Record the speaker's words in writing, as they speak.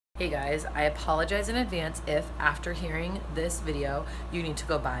Hey guys, I apologize in advance if after hearing this video you need to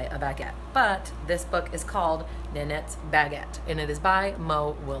go buy a baguette. But this book is called Nanette's Baguette and it is by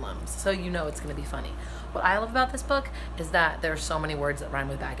Mo Willems, so you know it's going to be funny. What I love about this book is that there are so many words that rhyme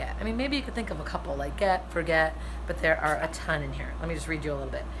with baguette. I mean, maybe you could think of a couple like get, forget, but there are a ton in here. Let me just read you a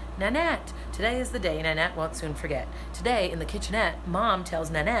little bit. Nanette, today is the day Nanette won't soon forget. Today in the kitchenette, Mom tells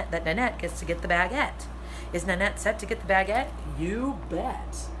Nanette that Nanette gets to get the baguette. Is Nanette set to get the baguette? You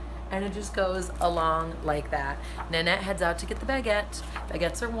bet. And it just goes along like that. Nanette heads out to get the baguette.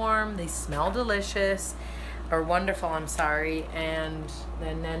 Baguettes are warm, they smell delicious, or wonderful, I'm sorry. And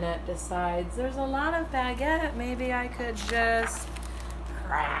then Nanette decides, there's a lot of baguette, maybe I could just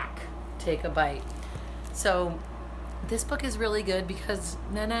take a bite. So this book is really good because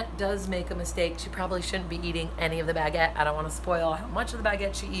Nanette does make a mistake. She probably shouldn't be eating any of the baguette. I don't want to spoil how much of the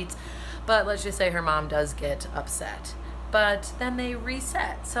baguette she eats, but let's just say her mom does get upset. But then they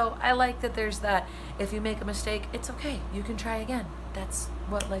reset. So I like that there's that, if you make a mistake, it's okay. You can try again. That's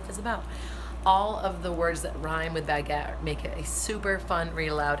what life is about. All of the words that rhyme with baguette make it a super fun read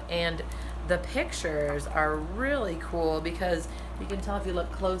aloud. And the pictures are really cool because you can tell if you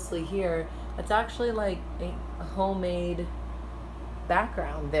look closely here, it's actually like a homemade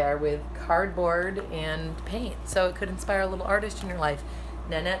background there with cardboard and paint. So it could inspire a little artist in your life.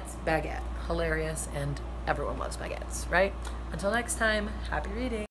 Nanette's Baguette, hilarious, and everyone loves baguettes, right? Until next time, happy reading.